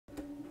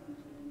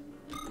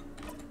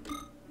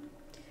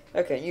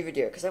Okay, new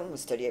video, because that one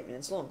was 38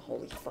 minutes long.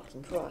 Holy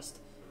fucking Christ.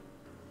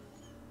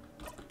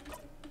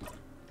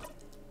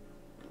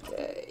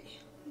 Okay.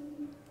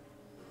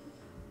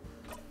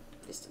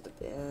 Fist of the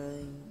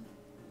Bear.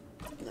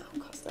 No,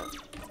 cost that.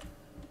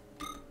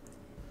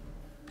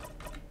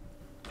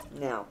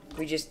 Now,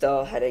 we just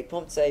had a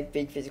prompt save,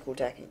 big physical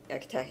attack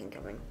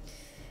incoming.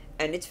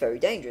 And it's very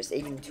dangerous,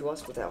 even to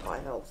us with our high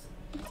health.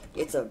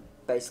 It's a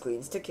basically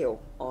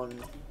insta-kill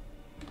on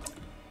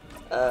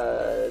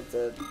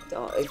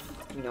if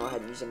you know I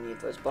hadn't used any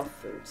of those buff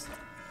foods.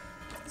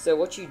 So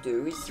what you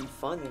do is you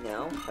finally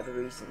now have a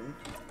reason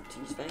to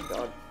use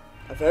Vanguard.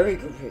 A very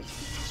good reason.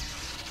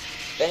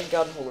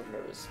 Vanguard and Hall of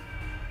Mirrors.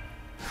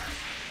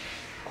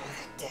 Oh,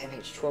 that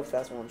damage,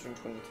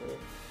 12,122.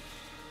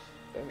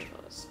 Very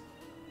nice.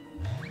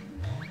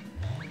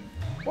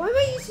 Why am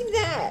I using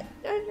that?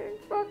 I don't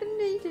fucking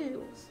need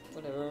heals.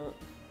 Whatever.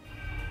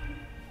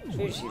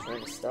 Should just use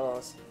random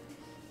stars.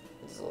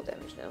 It does all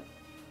damage now.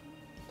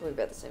 Probably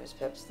about the same as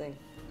Pep's thing.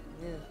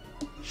 Yeah.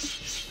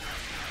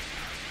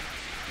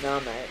 Nah,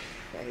 mate.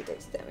 No, he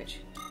takes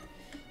damage.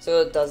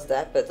 So it does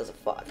that, but it does it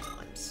 5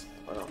 times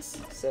on us.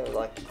 So,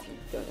 like, if you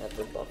don't have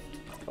the buff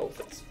health,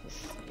 it's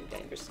really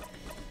dangerous.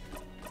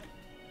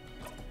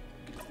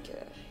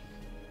 Okay.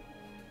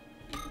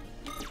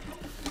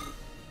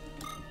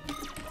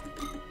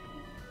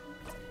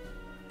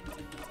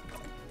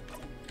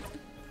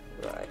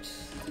 Right.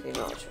 You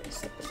know I'm trying to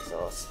step this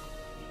ass.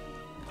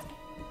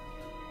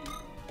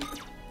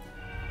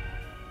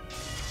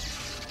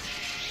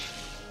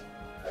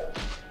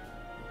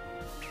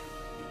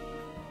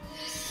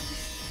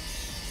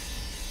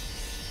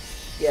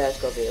 Yeah,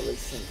 it's got to be at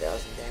least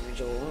 10,000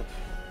 damage all up.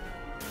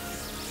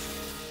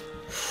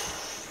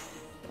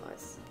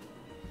 Nice.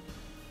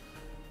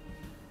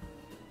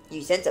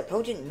 You sense a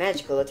potent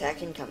magical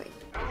attack incoming.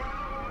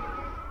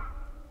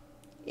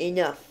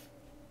 Enough.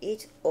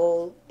 It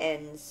all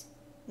ends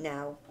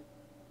now.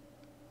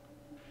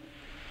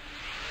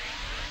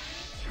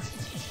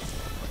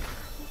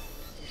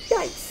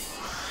 Yikes.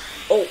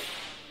 Oh.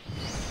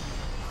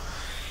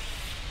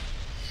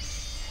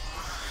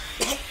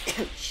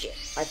 Shit,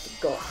 I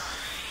forgot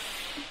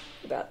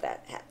about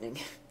that happening.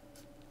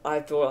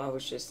 I thought I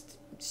was just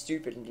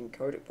stupid and didn't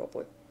code it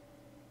properly.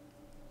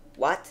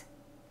 What?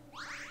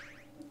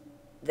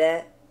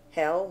 The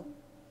hell?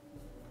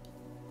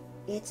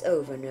 It's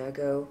over,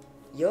 Nurgo.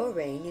 Your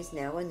reign is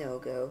now a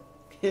no-go.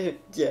 Get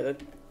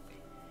it?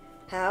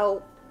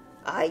 How?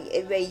 I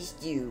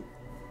erased you.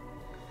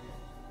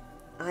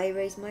 I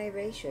erased my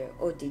erasure.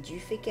 Or did you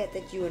forget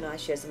that you and I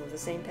share some of the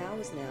same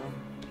powers now?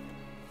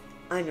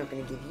 I'm not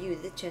going to give you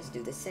the chance to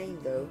do the same,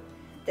 though.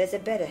 There's a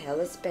better hell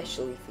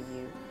especially for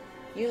you.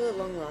 You'll at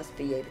long last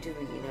be able to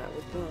reunite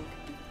with Blanc.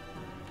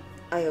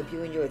 I hope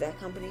you enjoy that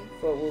company,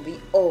 for it will be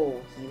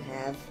all you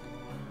have.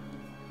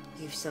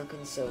 You've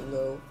sunken so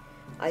low.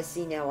 I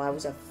see now I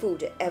was a fool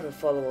to ever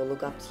follow or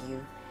look up to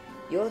you.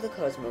 You're the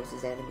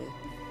cosmos' enemy.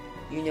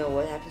 You know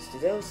what happens to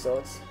those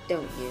sorts,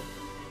 don't you?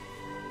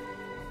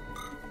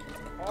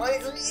 Oh,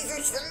 this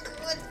music's so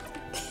good!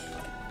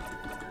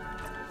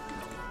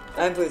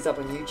 I haven't put this up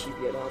on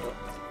YouTube yet either.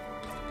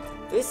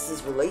 This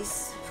is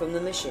Release from the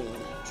Machine,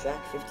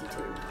 track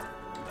 52.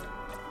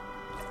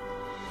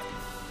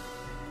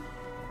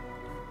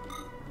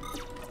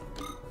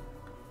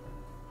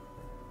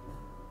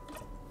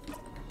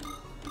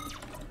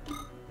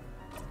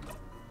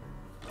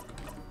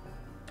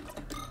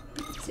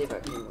 Let's see if I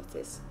can deal with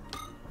this.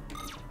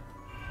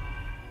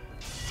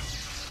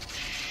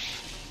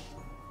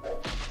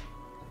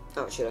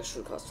 Oh shit, I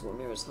should have cast all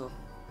mirrors, huh?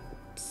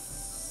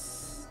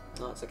 Oops.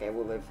 No, it's okay,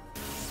 we'll live.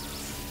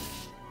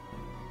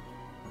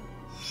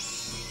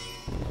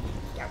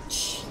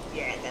 Ouch.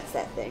 Yeah, that's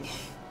that thing.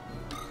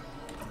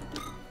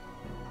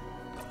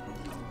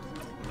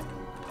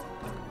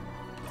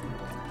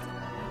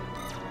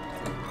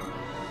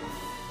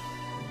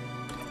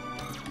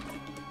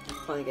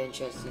 Finally getting a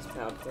chance to use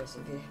power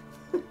person here.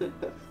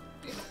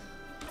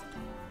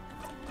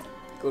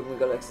 Good, we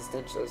got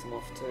existentialism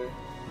off too.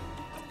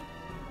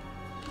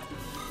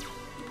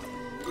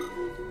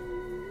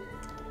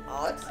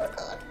 Oh, it's so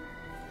good.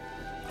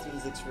 This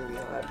music's really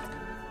hard.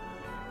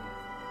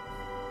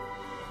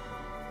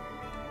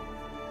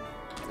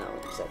 No,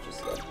 it's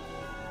actually good.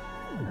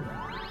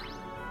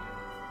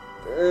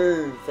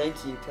 Boom! Thank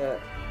you, Pep.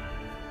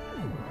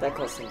 That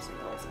costs him some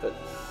health, but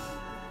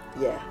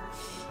yeah,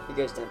 he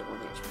goes down to 1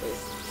 HP.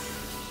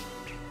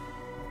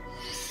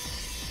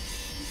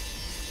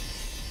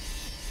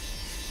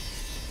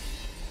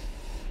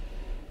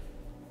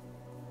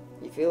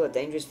 You feel a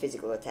dangerous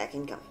physical attack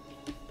incoming.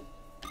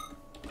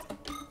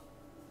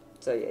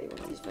 So yeah, you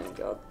want to use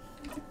Vanguard.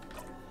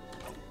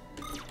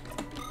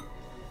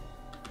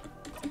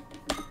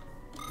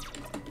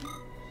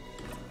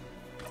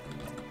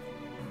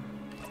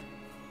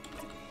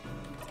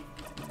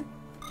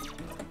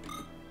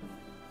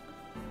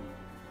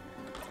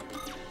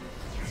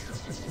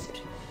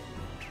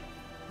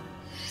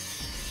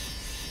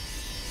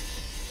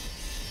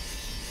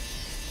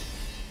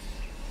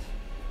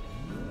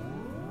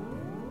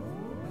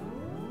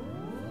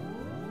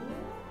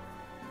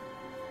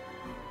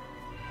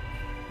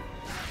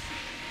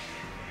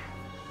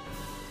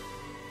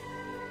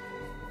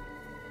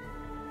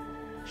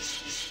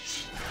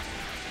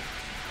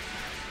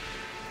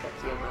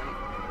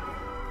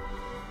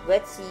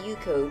 Let's see you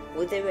cope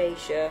with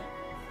erasure.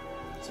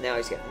 So now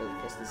he's getting really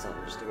pissed and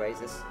something just erase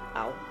this.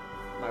 Ow.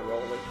 My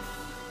Rolly.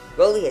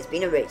 Rolly has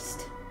been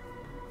erased.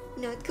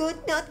 Not good,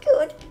 not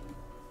good.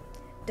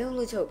 Don't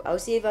lose hope. I'll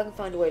see if I can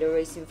find a way to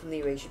erase him from the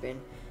erasure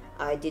bin.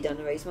 I did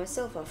unerase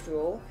myself after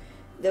all.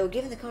 Though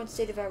given the current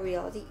state of our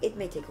reality, it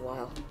may take a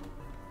while.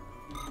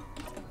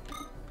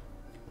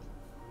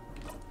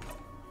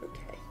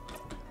 Okay.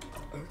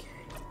 Okay.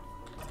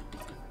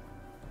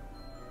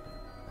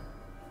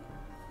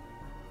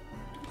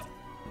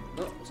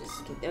 Oh,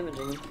 just keep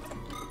damaging him.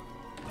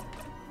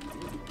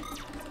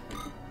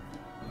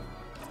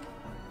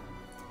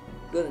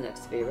 You're the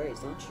next to be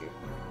erased, aren't you?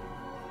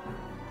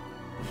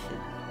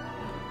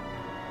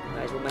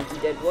 Might as well make you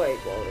dead weight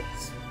while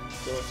it's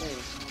still a thing.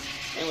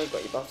 And we've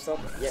got your buffs up.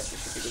 Yep, we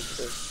should be good to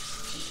go.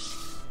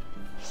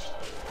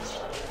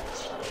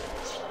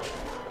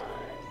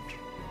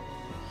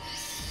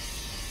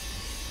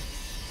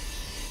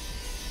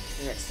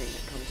 The next thing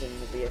that comes in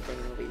will be a thing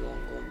that will be long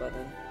gone by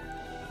then.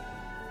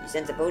 You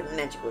sense a potent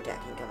magical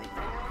attack incoming.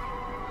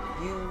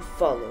 You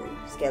follow,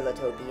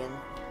 Skeletopian.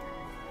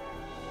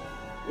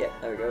 Yep,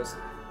 there it goes.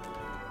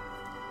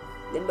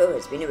 Limbo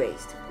has been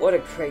erased. What a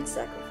great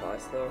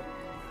sacrifice, though.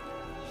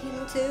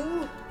 Him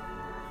too?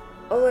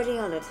 Already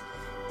on it.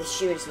 The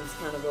sheer instance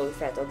count of Rolly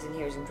Fat Dogs in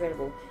here is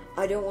incredible.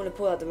 I don't want to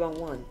pull out the wrong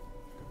one.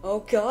 Oh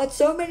god,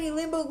 so many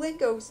Limbo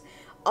Lingos!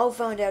 I'll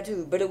find out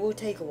too, but it will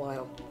take a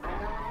while.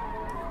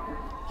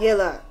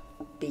 Healer,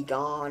 be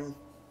gone.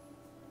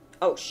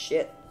 Oh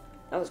shit,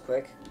 that was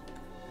quick.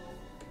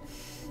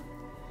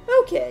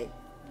 Okay,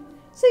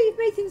 so you've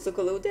made things look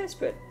a little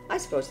desperate. I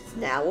suppose it's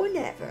now or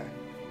never.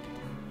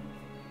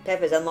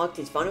 Pepper's unlocked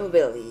his final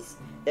abilities.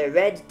 The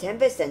Red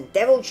Tempest and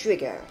Devil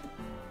Trigger.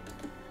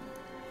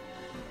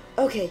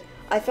 Okay,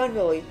 I found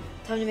Rolly.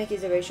 Time to make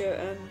his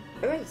erasure,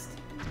 erased.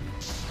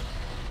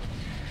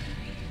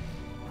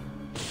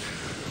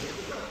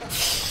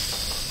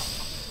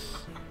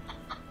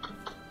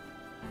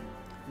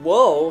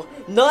 Whoa,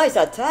 nice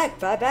attack,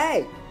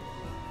 Pepe!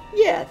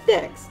 Yeah,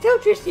 thanks. Tell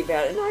Tristy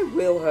about it and I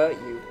will hurt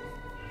you.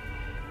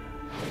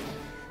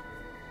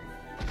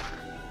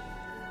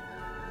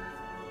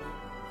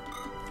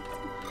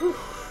 Whew.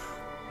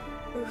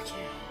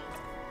 Okay.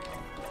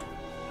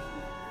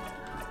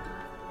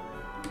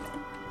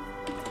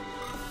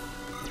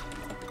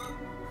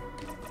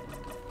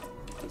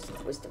 Use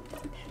some wisdom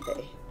from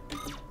Pepe,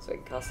 so I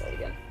can cast that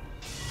again.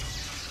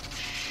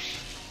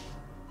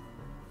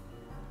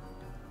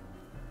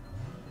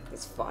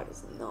 This fight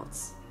is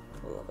nuts.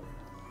 I love it.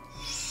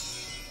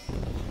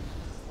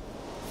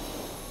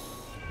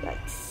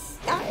 Yikes.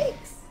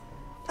 Yikes!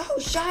 Oh,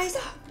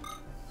 Shiza!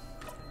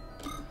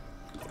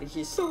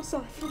 He's so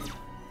soft.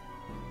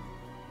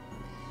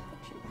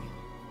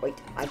 Wait,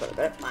 I got a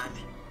better plan.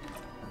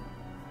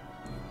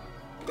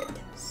 Red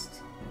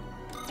Tempest.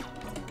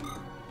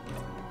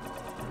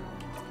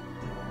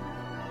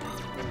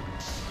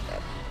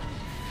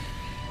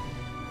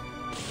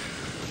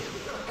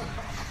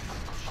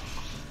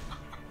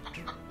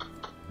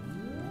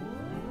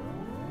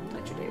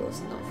 Actually, it was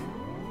enough.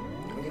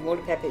 Okay, more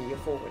to Pepe, you're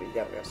forward.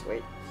 That was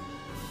sweet.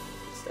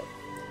 Still.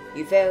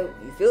 You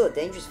feel a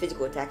dangerous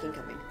physical attack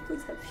incoming.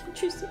 Please have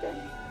Tristy back.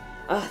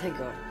 Ah, thank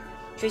God.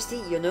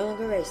 Tristy, you're no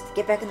longer raced.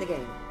 Get back in the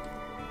game.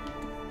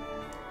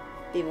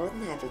 Be more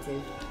than happy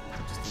to.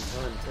 Just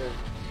in time, too.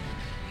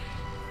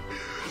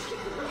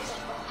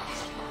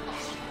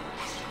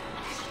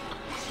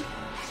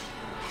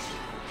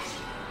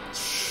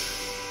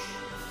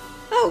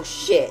 Oh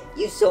shit,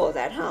 you saw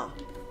that, huh?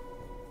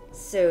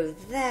 So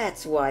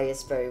that's why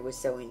Asperry was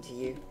so into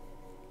you.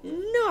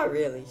 Not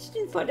really. She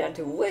didn't find out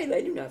until way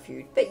later in our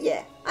feud. But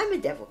yeah, I'm a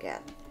devil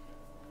cat.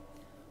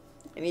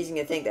 Amusing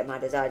to think that my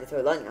desire to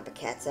throw lightning up a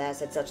cat's ass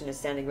had such an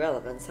astounding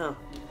relevance, huh?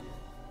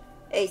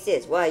 Hey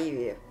sis, why are you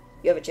here?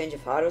 You have a change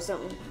of heart or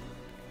something?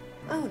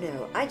 Oh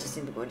no, I just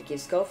simply want to give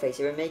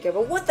Skullfacer a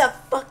makeover. What the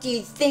fuck do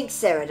you think,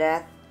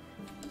 Saradat?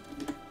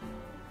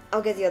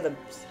 I'll get the others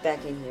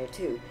back in here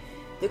too.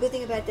 The good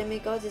thing about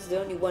demigods is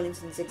that only one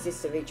instance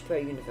exists of each per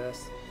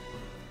universe.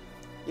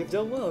 You've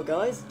done well,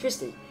 guys.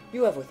 Tristy,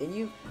 you have within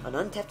you an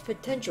untapped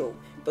potential.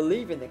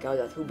 Believe in the god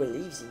who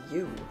believes in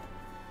you.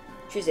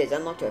 Tristy has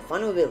unlocked her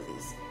final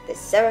abilities, the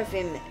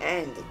Seraphim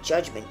and the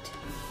Judgment.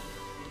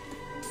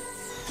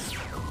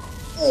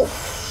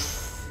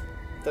 Oof.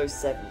 Those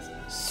sevens.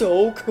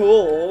 So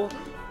cool!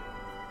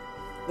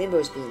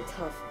 Limbo's being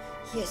tough.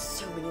 He has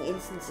so many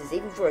instances.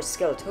 Even for a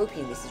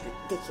Skeletopian, this is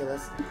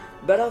ridiculous.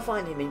 But I'll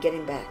find him and get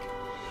him back.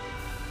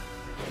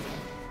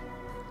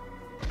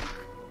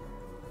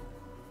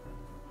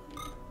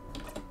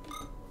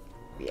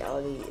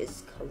 Reality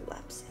is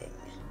collapsing.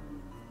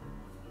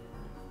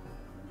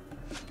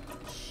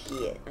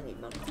 Shit, I need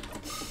money.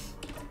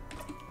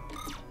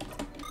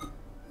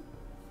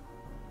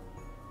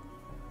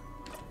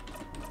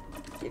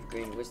 Give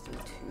green wisdom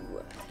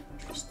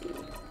to Tristy.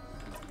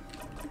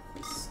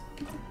 Yes.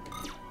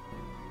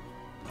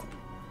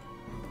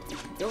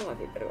 That might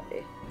be a better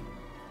idea.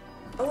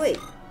 Oh wait,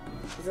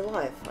 he's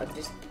alive. I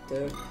just I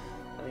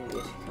mean,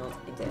 you can't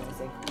into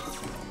anything.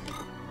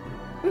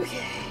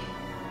 Okay.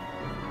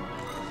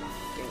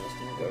 Game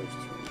listing goes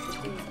to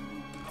 15.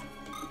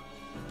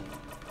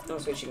 Oh,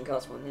 so she can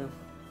cast one now.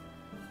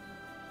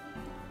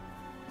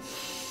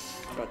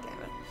 God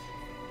damn it.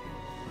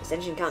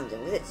 Ascension comes,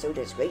 and with it, so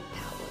does great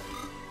power.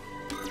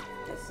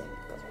 That's the same.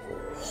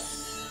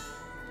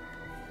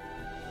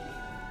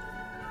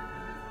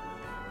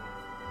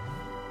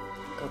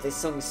 God, this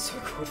song is so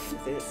good for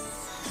this.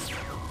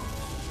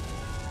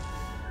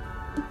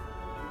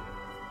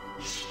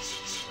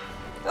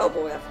 Oh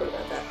boy, I forgot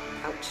about that.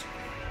 Ouch.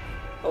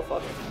 Oh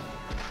fuck.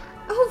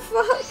 Oh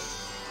fuck!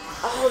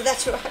 Oh,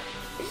 that's right.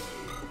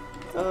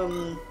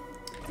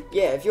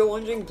 Yeah, if you're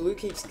wondering, blue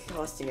keeps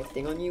casting a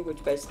thing on you,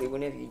 which basically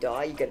whenever you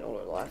die, you get an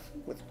auto life.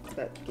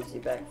 That gives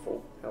you back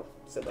full health,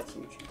 so that's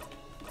huge.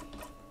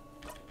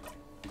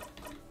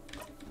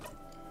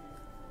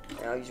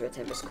 Yeah, I'll use Red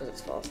Tempest because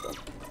it's faster.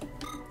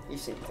 You've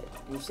seen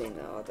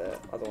the other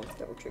one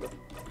that will trigger.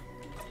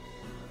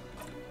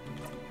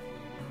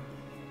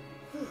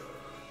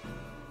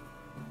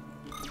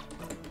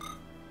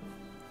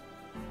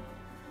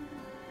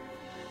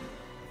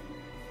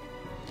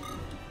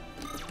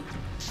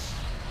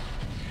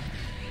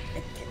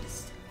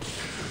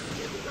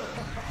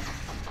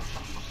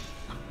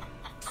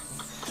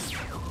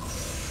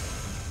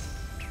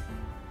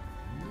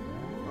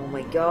 Oh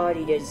my god,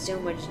 he does so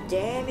much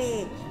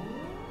damage!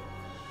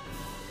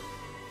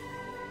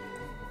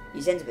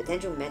 You sense a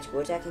potential magical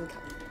attack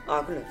incoming. Oh,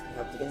 I couldn't have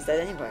helped against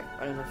that anyway.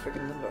 I don't know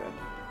freaking Limbo.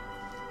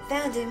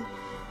 Found him!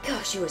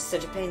 Gosh, you were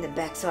such a pain in the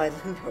backside,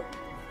 Limbo.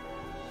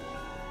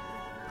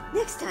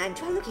 Next time,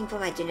 try looking for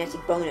my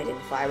genetic bone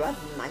identifier rather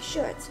than my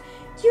shirts.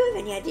 Do you have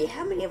any idea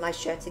how many of my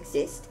shirts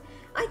exist?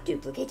 I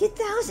duplicated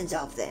thousands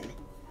of them.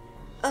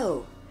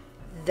 Oh,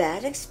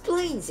 that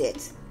explains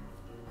it.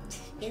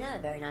 You're not a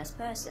very nice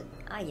person,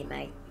 are you,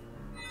 mate?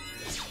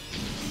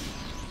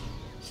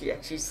 She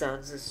actually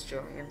sounds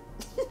Australian.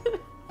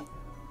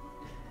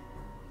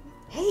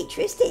 Hey,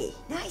 Tristy,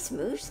 nice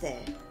moves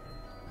there.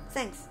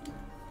 Thanks.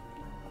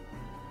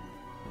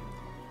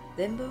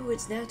 Limbo,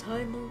 it's now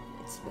time or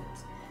it's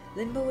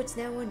Limbo, it's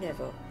now or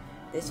never.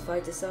 This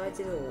fight decides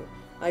it all.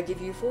 I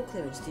give you full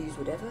clearance to use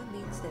whatever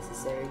means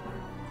necessary.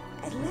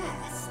 At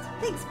last.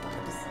 Thanks,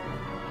 Bubs.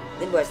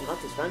 Limbo has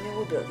unlocked his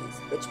vulnerable abilities,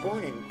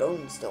 Witchborn and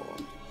Bone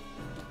Storm.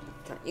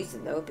 Can't use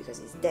them though because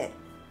he's dead.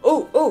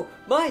 Oh,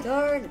 my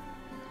turn!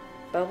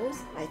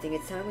 Bubbles, I think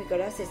it's time we got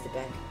our sister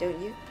back, don't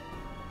you?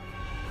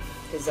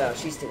 Because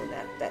she's doing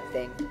that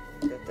thing.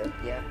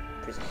 Yeah,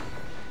 prison.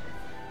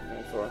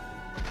 Ready for her.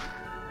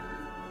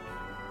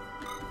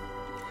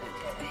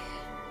 Okay.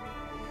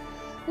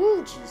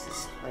 Woo,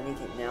 Jesus. I need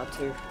it now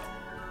too.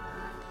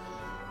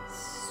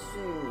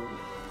 So,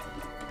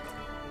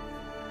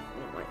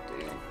 what am I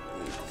doing?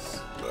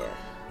 Yeah.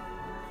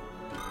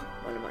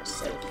 What am I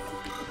saying?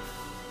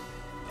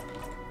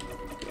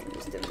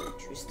 Use the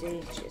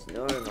electricity. She has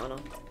no mana.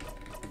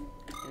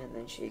 And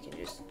then she can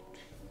just...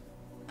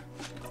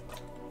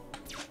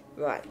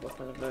 Right, what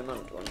kind of no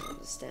mana do I not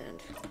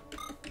understand?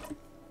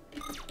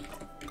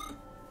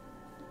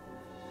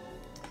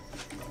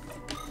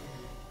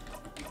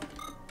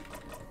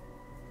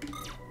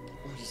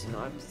 Oh, she's an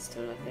item this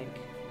turn, I think.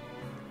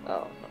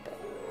 Oh, not bad.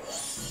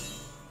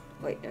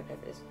 Wait, no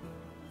peppers.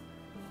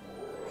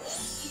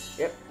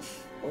 Yep,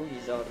 all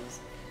these items.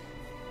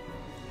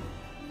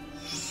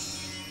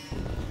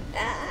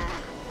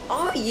 Ah!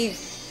 Oh, you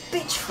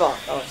bitch fuck!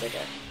 Oh, it's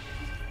okay.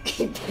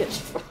 You bitch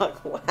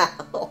fuck,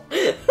 wow.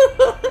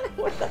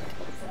 Where'd that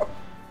come from?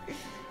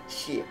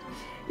 Shit.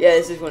 Yeah,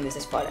 this is when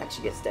this fight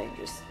actually gets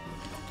dangerous.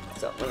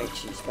 So I'm gonna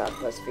choose Power of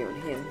Persevere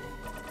on him.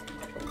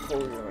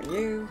 Forward on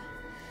you.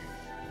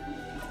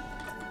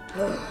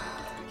 Okay.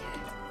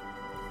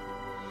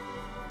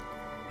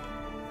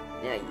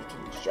 Now you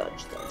can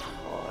judge them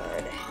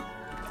hard.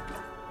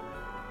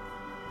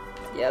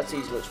 Yeah, let's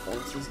use Lich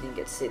Bond since he didn't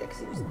get to see that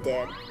because he was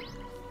dead.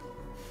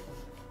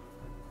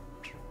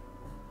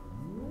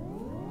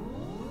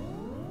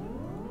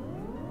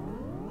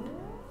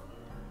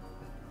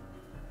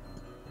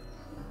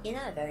 You're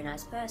not a very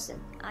nice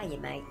person, are you,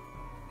 mate?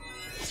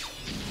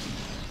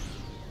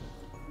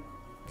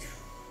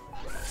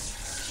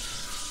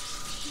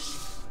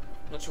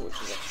 Not sure what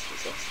she's actually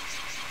saying.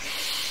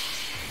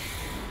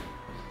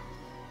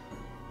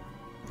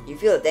 You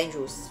feel a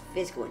dangerous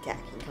physical attack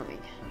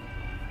incoming.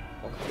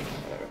 Okay,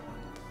 whatever.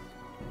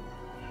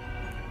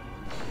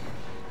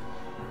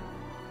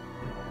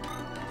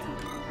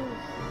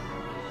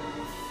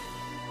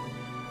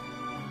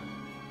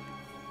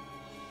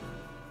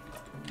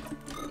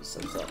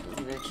 Some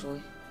something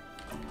actually.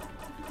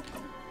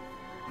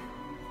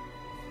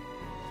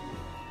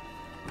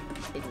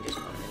 He can just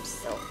run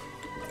himself.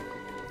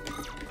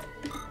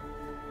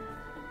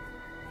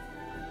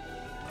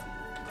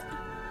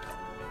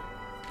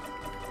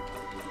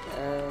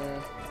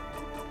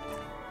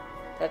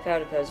 That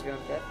powder persevere on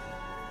Pep?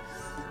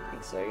 I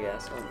think so, yeah,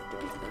 so I'm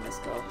doing it on this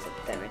guy,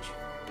 except damage.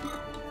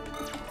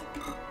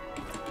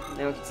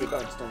 Now we can see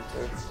Bone Storm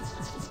too.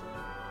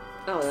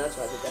 Oh, that's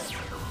why I did that.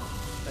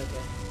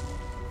 Okay.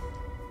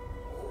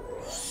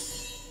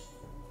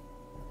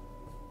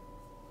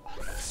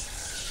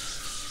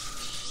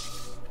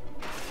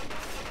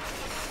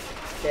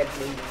 they're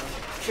blue now.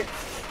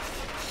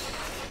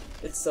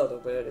 It's subtle,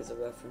 but it is a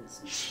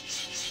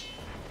reference.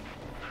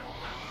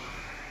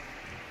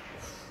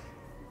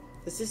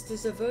 The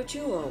Sisters of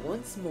Virtue are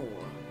once more.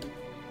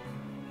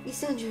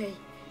 Lissandre,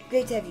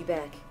 great to have you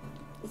back.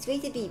 It's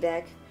great to be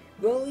back.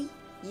 Rolly,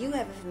 you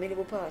have a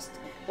formidable past.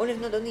 One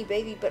of not only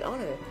bravery but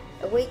honor.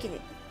 Awaken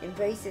it,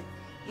 embrace it.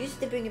 Use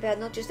it to bring about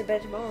not just a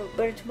better tomorrow,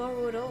 but a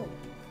tomorrow at all.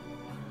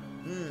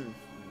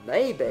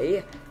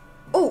 Maybe.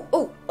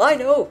 Oh, I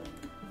know!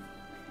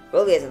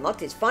 Rolly has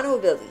unlocked his final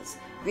abilities,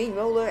 Green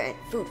Roller and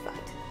Food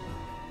Fight.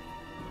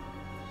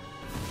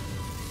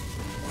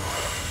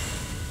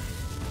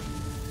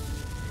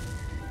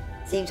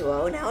 Seems we're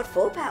all now at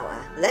full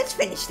power. Let's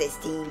finish this,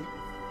 team.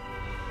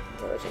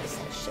 Indulgence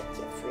has set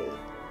you free.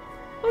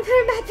 Oh,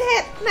 my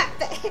pip!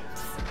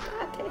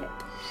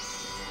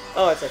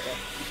 Oh, it's okay.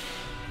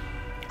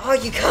 Oh,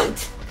 you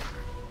can't!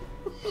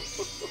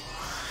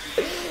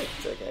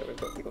 It's okay, we've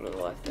got the all of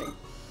life thing.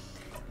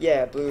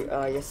 Yeah, blue,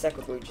 your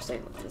second blue just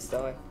ain't looking to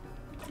die.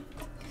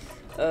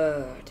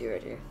 Dear, oh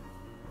dear.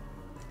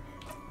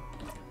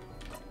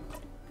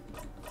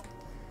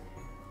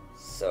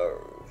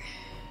 So,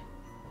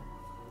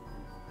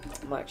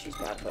 I might choose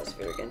Bad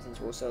Persevere again since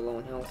we're also low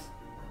on health.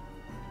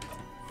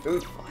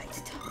 Food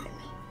fight time.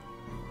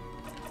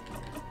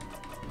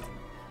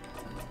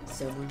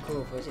 Someone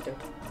call for it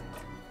up.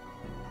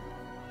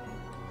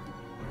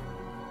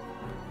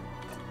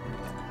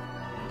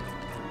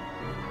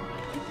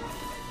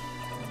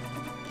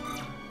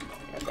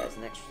 That's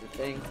an extra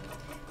thing.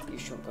 You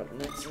shouldn't got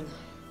an extra.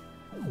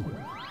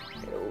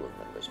 Get all of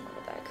members on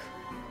the back.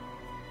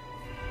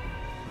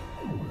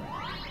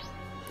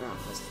 Oh,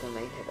 this is gonna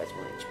make it that's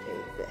 1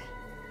 HP. There.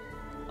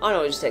 Oh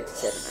no, it just takes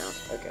 7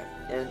 out. Okay.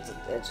 And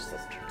it just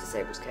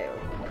disables KO.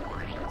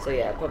 So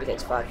yeah, it probably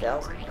takes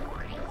 5,000. Yeah,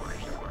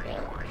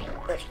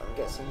 that's what I'm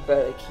guessing.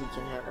 But like, he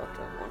can have up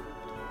to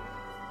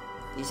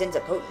 1. He sends a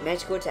potent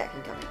magical attack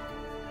incoming.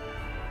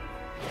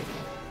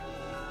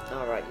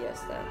 Alright,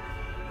 yes, that.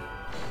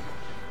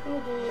 Oh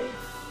boy.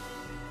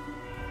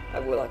 I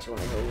will actually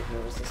want to heal with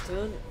Nervous this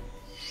turn.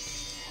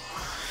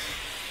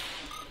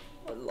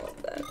 I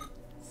love that.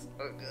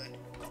 So good.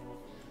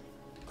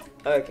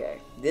 Okay,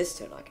 this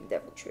turn I can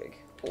Devil Trig.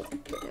 Oh,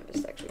 but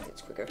Nervous actually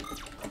hits quicker.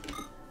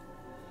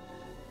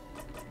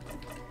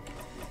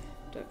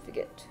 Don't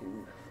forget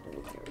to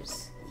look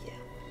mirrors. Yeah.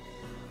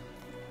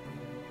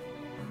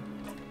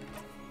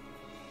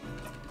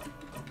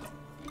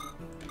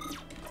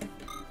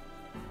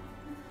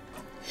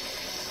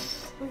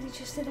 Really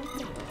just enough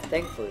now.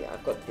 Thankfully,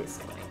 I've got this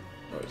coming.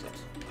 Where is it?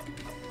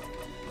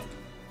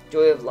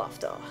 Joy of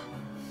Laughter.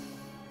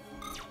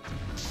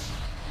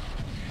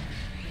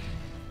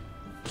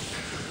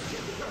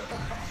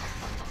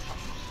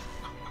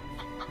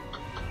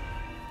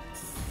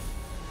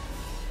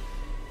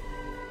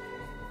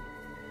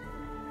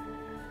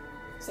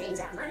 Seems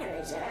that my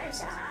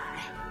reserves are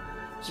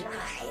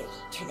dry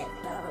to the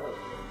bone.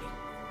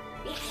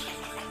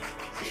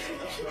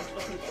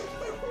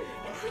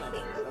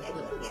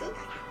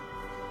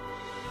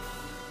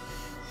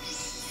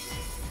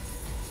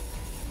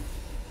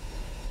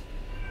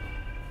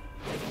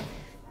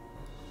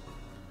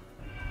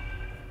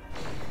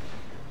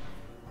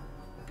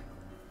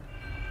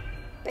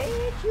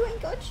 Bitch, you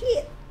ain't got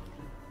shit.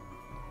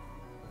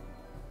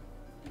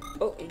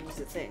 Oh, he used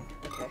the thing.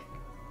 Okay.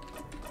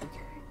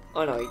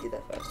 Oh no, he did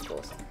that first, of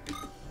course.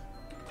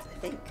 I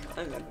think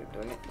I remember him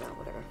doing it. No,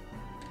 whatever.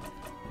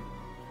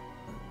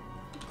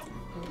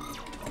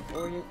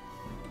 Orient.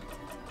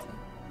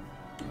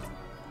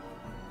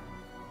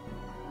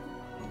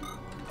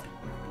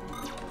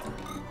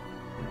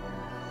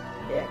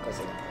 Yeah, because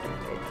it did.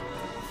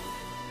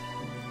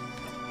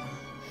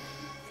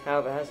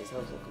 However, how's his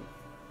health looking?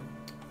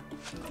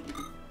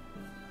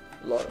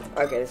 Lot.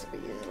 Okay, this will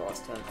be his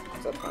last turn,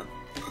 so that's fine.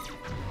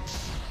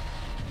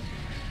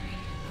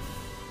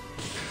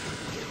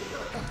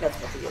 That's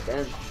what we get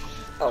then.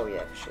 Oh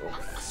yeah, for sure.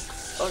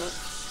 Oh no.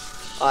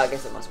 Oh, I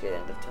guess it must be at the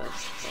end of turn.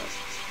 Right.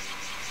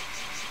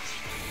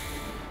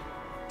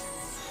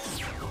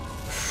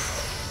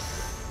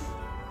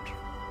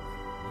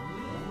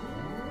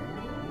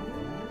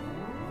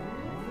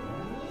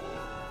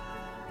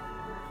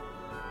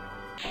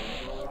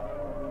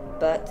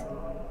 But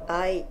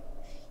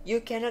you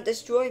cannot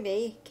destroy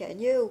me, can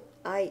you?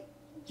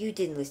 You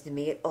didn't listen to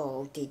me at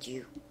all, did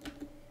you?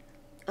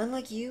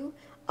 Unlike you,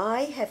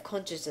 I have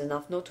conscience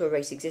enough not to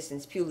erase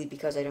existence purely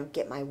because I don't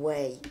get my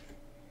way.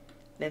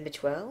 Member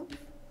 12?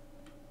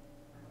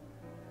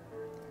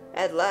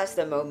 At last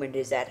the moment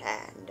is at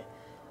hand.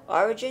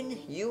 Origin,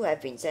 you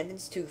have been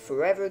sentenced to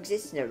forever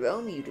exist in a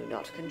realm you do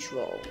not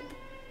control.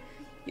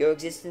 Your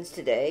existence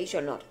today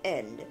shall not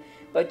end,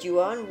 but you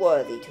are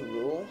unworthy to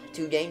rule,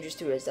 too dangerous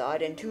to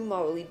reside, and too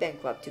morally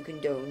bankrupt to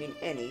condone in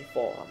any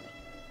form.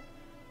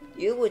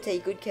 You will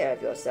take good care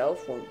of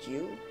yourself, won't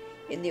you?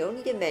 In the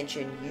only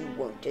dimension you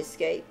won't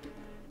escape.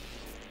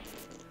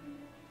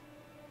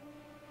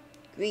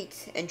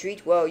 Greet and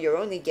treat well your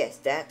only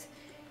guest at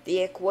the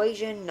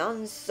equation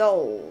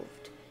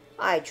unsolved.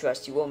 I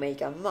trust you will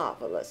make a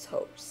marvelous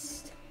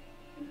host.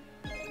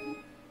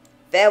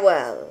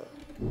 Farewell.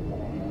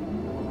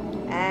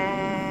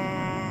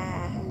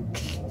 Ah.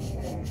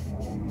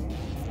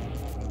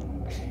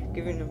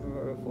 Giving him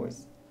a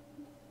voice.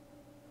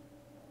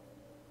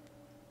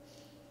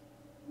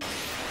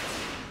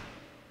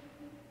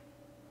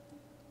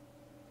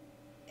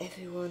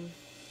 Everyone,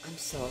 I'm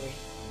sorry.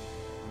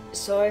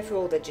 Sorry for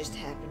all that just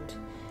happened.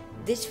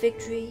 This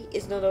victory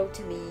is not owed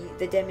to me,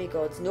 the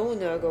demigods, nor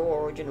Nergo,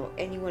 Origin, or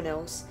anyone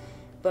else,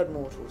 but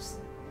mortals.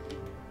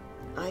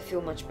 I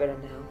feel much better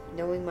now,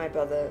 knowing my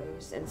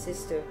brothers and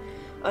sister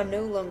are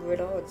no longer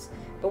at odds,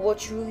 but what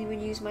truly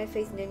renews my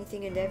faith in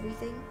anything and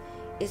everything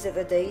is that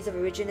the days of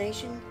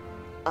origination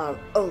are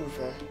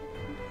over.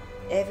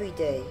 Every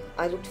day,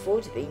 I looked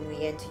forward to being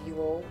the end to you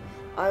all.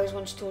 I was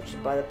once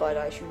tortured by the bite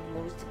I shouldn't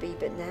want to be,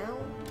 but now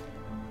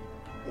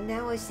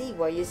I see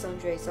why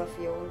Yasandre,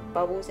 Sophior,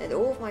 Bubbles, and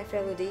all of my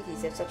fellow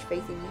deities have such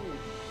faith in you.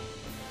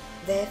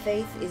 Their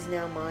faith is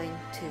now mine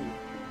too.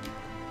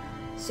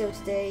 So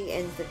today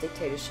ends the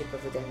dictatorship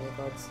of the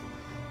demigods.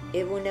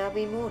 It will now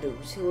be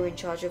mortals who are in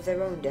charge of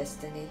their own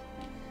destiny.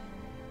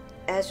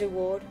 As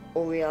reward,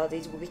 all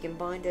realities will be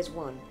combined as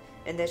one,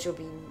 and there shall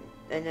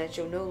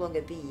no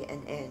longer be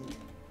an end.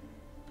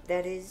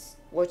 That is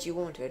what you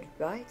wanted,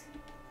 right?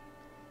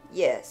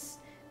 Yes,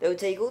 that will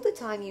take all the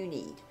time you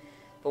need,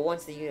 but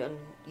once the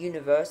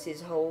universe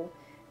is whole,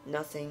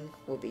 nothing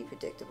will be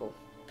predictable.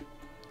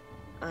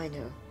 I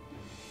know.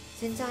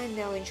 Since I am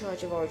now in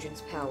charge of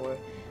Origin's power,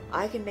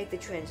 I can make the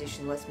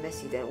transition less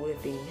messy than it would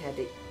have been had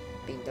it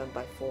been done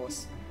by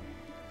force.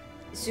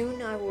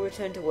 Soon I will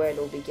return to where it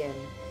all began,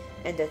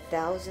 and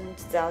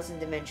 1,000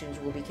 dimensions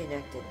will be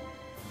connected.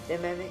 The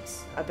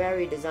mimics, a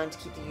barrier designed to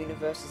keep the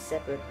universes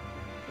separate,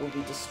 will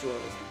be destroyed.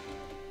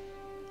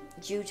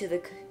 Due to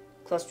the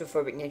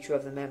claustrophobic nature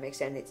of the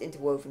mimics and its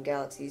interwoven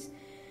galaxies,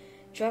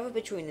 travel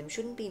between them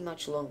shouldn't be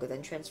much longer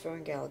than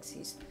transferring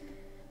galaxies.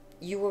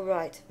 You were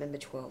right, Member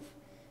 12.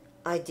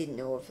 I didn't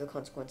know of the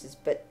consequences,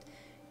 but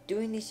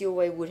doing this your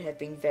way would have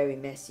been very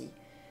messy.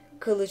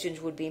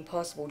 Collisions would be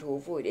impossible to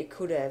avoid. It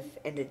could have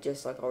ended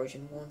just like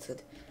Origin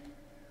wanted.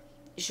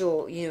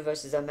 Sure,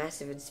 universes are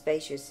massive and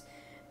spacious,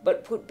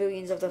 but put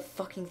billions of the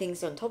fucking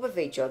things on top of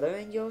each other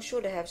and you're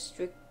sure to have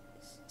strict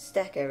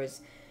stack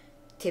errors,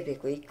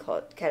 typically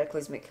called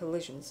cataclysmic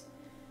collisions.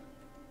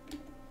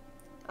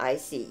 I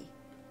see.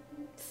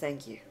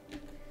 Thank you.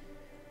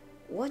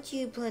 What do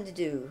you plan to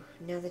do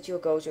now that your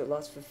goals are at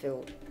last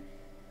fulfilled?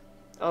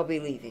 I'll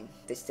be leaving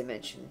this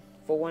dimension,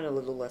 for one a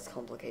little less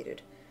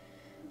complicated.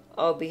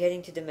 I'll be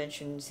heading to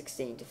Dimension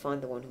 16 to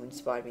find the one who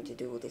inspired me to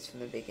do all this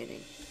from the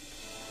beginning.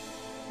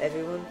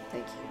 Everyone,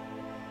 thank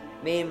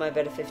you. Me and my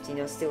better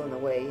 15 are still on the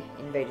way,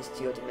 invaders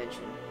to your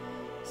dimension,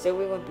 so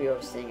we won't be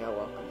overstaying our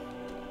welcome.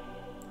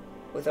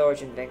 With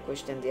Origin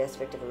vanquished and the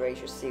aspect of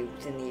erasure sealed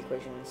within the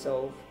equation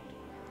solved,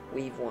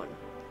 we've won,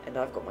 and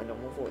I've got my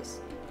normal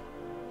voice.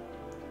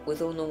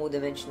 With all normal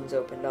dimensions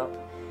opened up,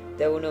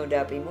 there will no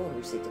doubt be more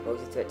who seek to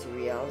pose a threat to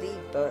reality,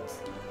 but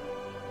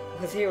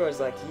with heroes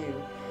like you,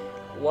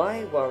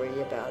 why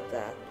worry about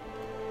that?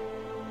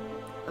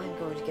 I'm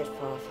going to get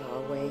far, far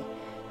away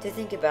to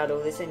think about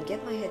all this and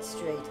get my head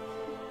straight.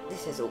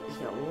 This has all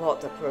been a lot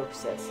to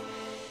process.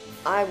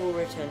 I will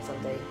return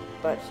someday,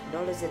 but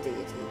not as a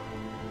deity.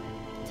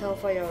 Tell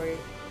Fayori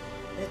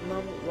that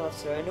Mum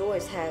loves her and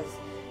always has.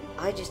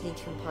 I just need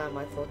to compile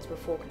my thoughts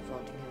before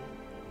confronting her.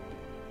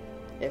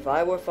 If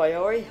I were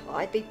Fayori,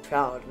 I'd be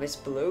proud, Miss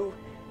Blue.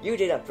 You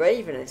did a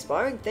brave and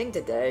inspiring thing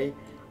today.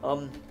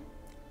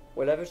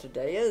 Whatever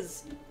today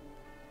is.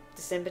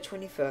 December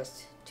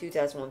 21st,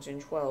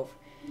 2012.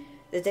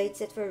 The date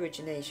set for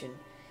origination.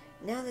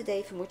 Now the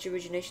day from which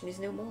origination is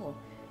no more.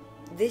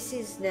 This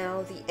is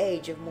now the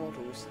age of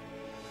mortals,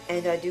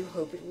 and I do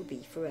hope it will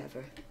be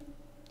forever.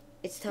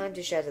 It's time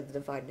to shatter the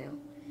divide now.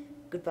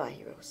 Goodbye,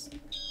 heroes.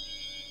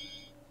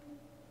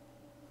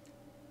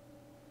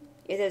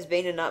 It has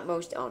been an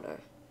utmost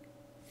honor.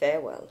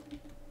 Farewell.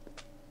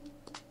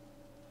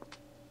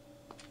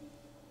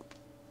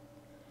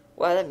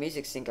 Wow, that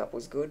music sync up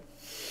was good.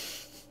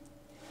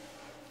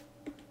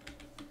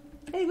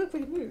 Hey, look,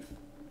 we can move.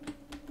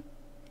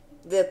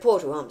 The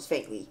portal hums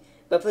faintly,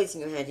 but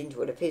placing your hand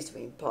into it appears to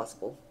be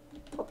impossible.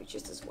 Probably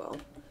just as well.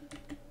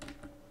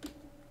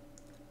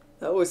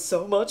 That was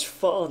so much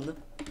fun.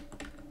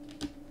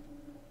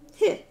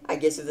 Heh, I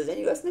guess if there's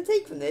any lesson to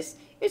take from this,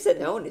 it's that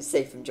no one is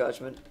safe from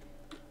judgment.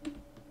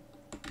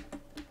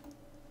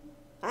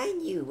 I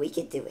knew we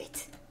could do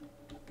it.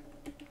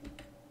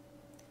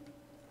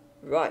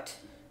 Right.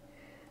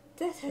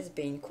 That has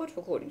been quite a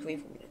recording,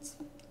 24 minutes.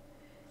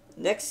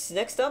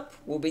 Next up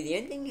will be the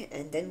ending,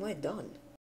 and then we're done.